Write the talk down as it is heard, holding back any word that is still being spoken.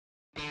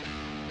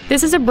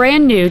This is a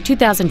brand new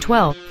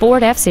 2012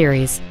 Ford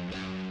F-Series.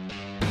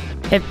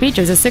 It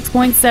features a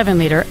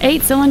 6.7-liter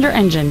 8-cylinder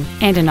engine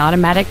and an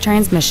automatic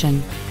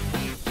transmission.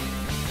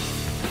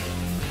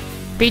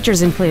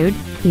 Features include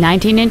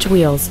 19-inch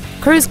wheels,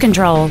 cruise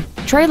control,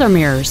 trailer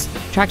mirrors,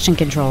 traction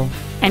control,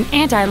 an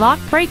anti-lock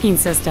braking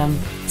system,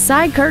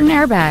 side curtain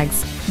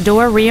airbags,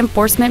 door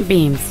reinforcement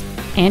beams,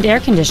 and air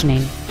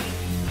conditioning.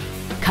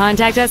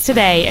 Contact us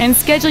today and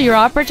schedule your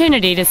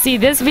opportunity to see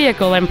this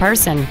vehicle in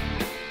person.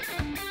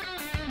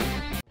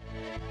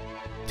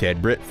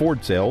 Britt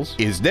Ford Sales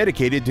is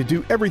dedicated to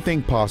do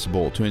everything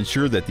possible to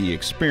ensure that the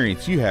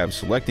experience you have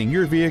selecting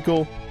your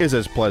vehicle is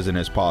as pleasant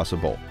as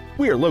possible.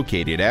 We are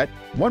located at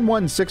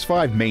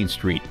 1165 Main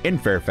Street in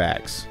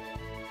Fairfax.